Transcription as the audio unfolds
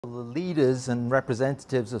The leaders and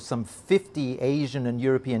representatives of some 50 Asian and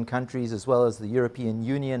European countries, as well as the European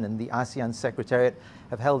Union and the ASEAN Secretariat,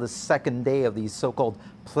 have held a second day of these so-called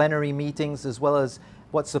plenary meetings, as well as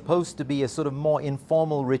what's supposed to be a sort of more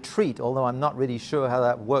informal retreat, although I'm not really sure how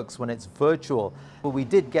that works when it's virtual. But we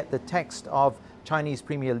did get the text of Chinese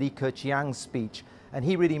Premier Li Keqiang's speech, and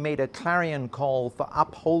he really made a clarion call for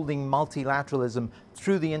upholding multilateralism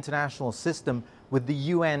through the international system with the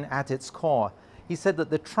UN at its core. He said that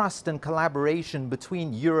the trust and collaboration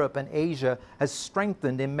between Europe and Asia has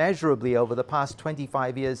strengthened immeasurably over the past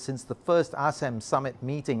 25 years since the first ASEM summit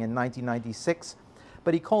meeting in 1996.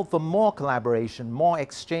 But he called for more collaboration, more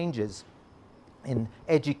exchanges in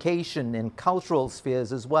education, in cultural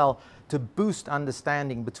spheres as well, to boost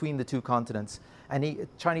understanding between the two continents. And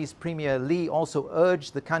Chinese Premier Li also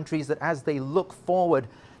urged the countries that as they look forward,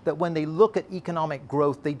 that when they look at economic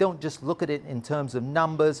growth, they don't just look at it in terms of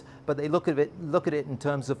numbers, but they look at it in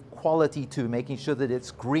terms of quality too, making sure that it's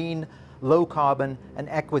green, low carbon, and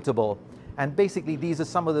equitable. And basically, these are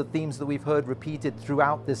some of the themes that we've heard repeated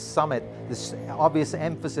throughout this summit, this obvious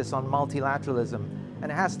emphasis on multilateralism.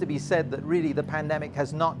 And it has to be said that really the pandemic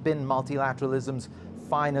has not been multilateralism's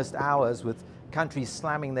finest hours, with countries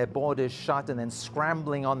slamming their borders shut and then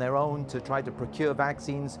scrambling on their own to try to procure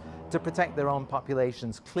vaccines to protect their own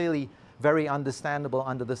populations. Clearly very understandable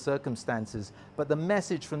under the circumstances. But the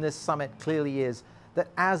message from this summit clearly is that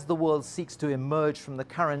as the world seeks to emerge from the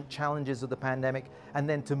current challenges of the pandemic and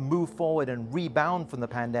then to move forward and rebound from the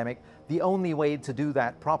pandemic, the only way to do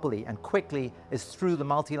that properly and quickly is through the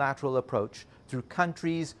multilateral approach, through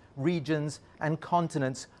countries, regions, and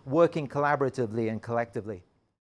continents working collaboratively and collectively.